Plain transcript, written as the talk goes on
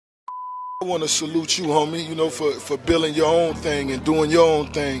I want to salute you, homie, you know, for building your own thing and doing your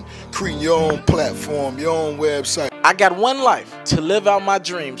own thing, creating your own platform, your own website. I got one life to live out my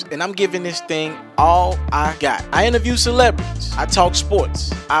dreams, and I'm giving this thing all I got. I interview celebrities. I talk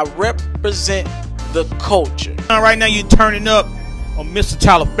sports. I represent the culture. Right now you're turning up on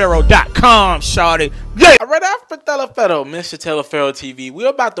MrTaliaferro.com, shawty. Yeah! Alright, after Taliaferro, Mr. Taliaferro TV, we're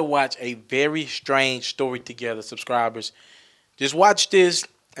about to watch a very strange story together, subscribers. Just watch this,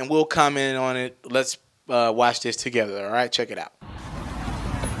 and we'll comment on it. Let's watch this together, alright? Check it out.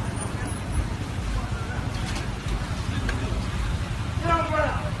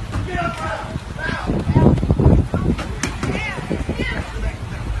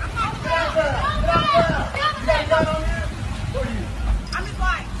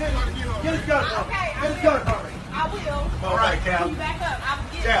 All right, Cal. Back up. I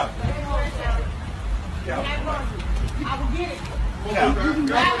will get Cal. it. I will get it. Cal.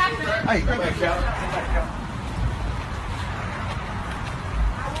 Hey, come back, Cal. Come back, Cal.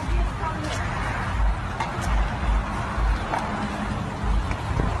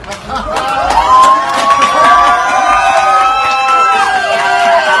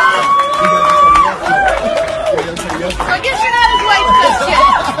 I guess you're not as late as this yet.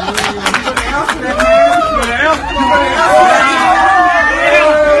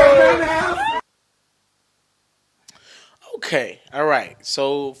 Okay, all right.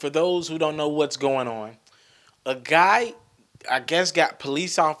 So for those who don't know what's going on, a guy, I guess, got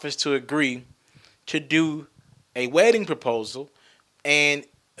police officers to agree to do a wedding proposal, and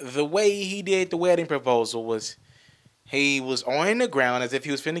the way he did the wedding proposal was he was on the ground as if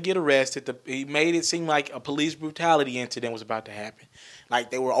he was finna get arrested. He made it seem like a police brutality incident was about to happen.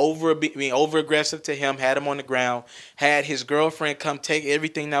 Like they were being over aggressive to him, had him on the ground, had his girlfriend come take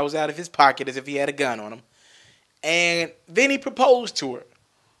everything that was out of his pocket as if he had a gun on him. And then he proposed to her.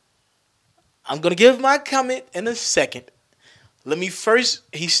 I'm going to give my comment in a second. Let me first,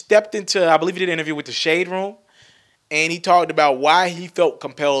 he stepped into, I believe he did an interview with the Shade Room, and he talked about why he felt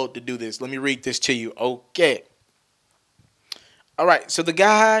compelled to do this. Let me read this to you. Okay. All right, so the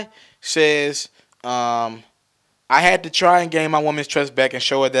guy says, I had to try and gain my woman's trust back and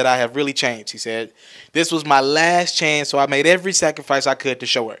show her that I have really changed. He said, this was my last chance, so I made every sacrifice I could to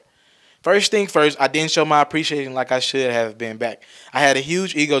show her. First thing first, I didn't show my appreciation like I should have been back. I had a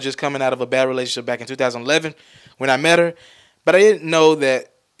huge ego just coming out of a bad relationship back in 2011 when I met her, but I didn't know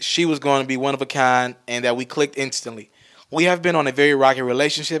that she was going to be one of a kind and that we clicked instantly. We have been on a very rocky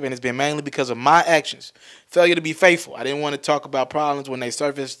relationship, and it's been mainly because of my actions. Failure to be faithful. I didn't want to talk about problems when they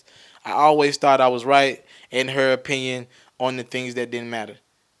surfaced. I always thought I was right in her opinion on the things that didn't matter.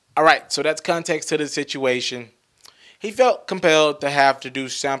 All right, so that's context to the situation. He felt compelled to have to do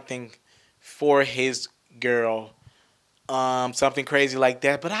something for his girl, something crazy like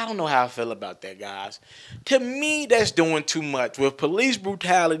that. But I don't know how I feel about that, guys. To me, that's doing too much with police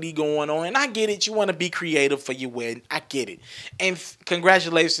brutality going on. And I get it. You want to be creative for your wedding. I get it. And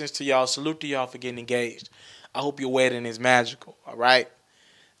congratulations to y'all. Salute to y'all for getting engaged. I hope your wedding is magical, all right?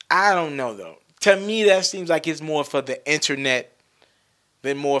 I don't know, though. To me, that seems like it's more for the internet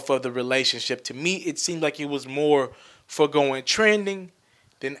than more for the relationship. To me, it seemed like it was more for going trending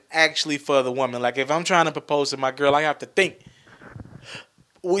than actually for the woman. Like, if I'm trying to propose to my girl, I have to think,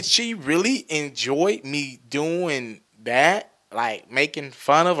 would she really enjoy me doing that? Like, making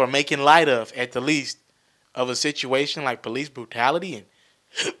fun of or making light of, at the least, of a situation like police brutality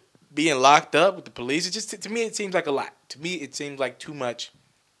and being locked up with the police. It just, to me, it seems like a lot. To me, it seems like too much.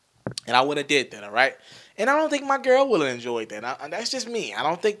 And I wouldn't have did that, all right? And I don't think my girl would have enjoyed that. That's just me. I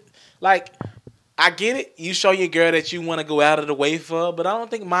don't think, like, I get it. You show your girl that you want to go out of the way for her, but I don't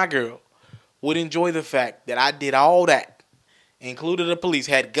think my girl would enjoy the fact that I did all that, included the police,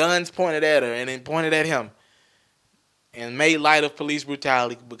 had guns pointed at her and then pointed at him, and made light of police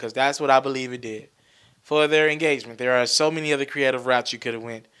brutality, because that's what I believe it did, for their engagement. There are so many other creative routes you could have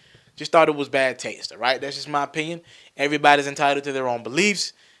went. Just thought it was bad taste, all right? That's just my opinion. Everybody's entitled to their own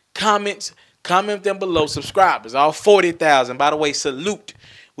beliefs. Comment them below. Subscribe. It's all 40,000. By the way, salute.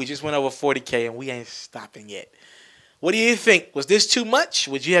 We just went over 40K and we ain't stopping yet. What do you think? Was this too much?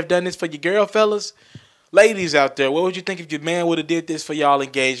 Would you have done this for your girl, fellas? Ladies out there, what would you think if your man would have did this for y'all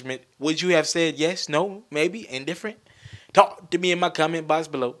engagement? Would you have said yes, no, maybe, indifferent? Talk to me in my comment box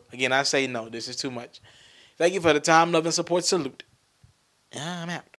below. Again, I say no. This is too much. Thank you for the time, love, and support. Salute. I'm out.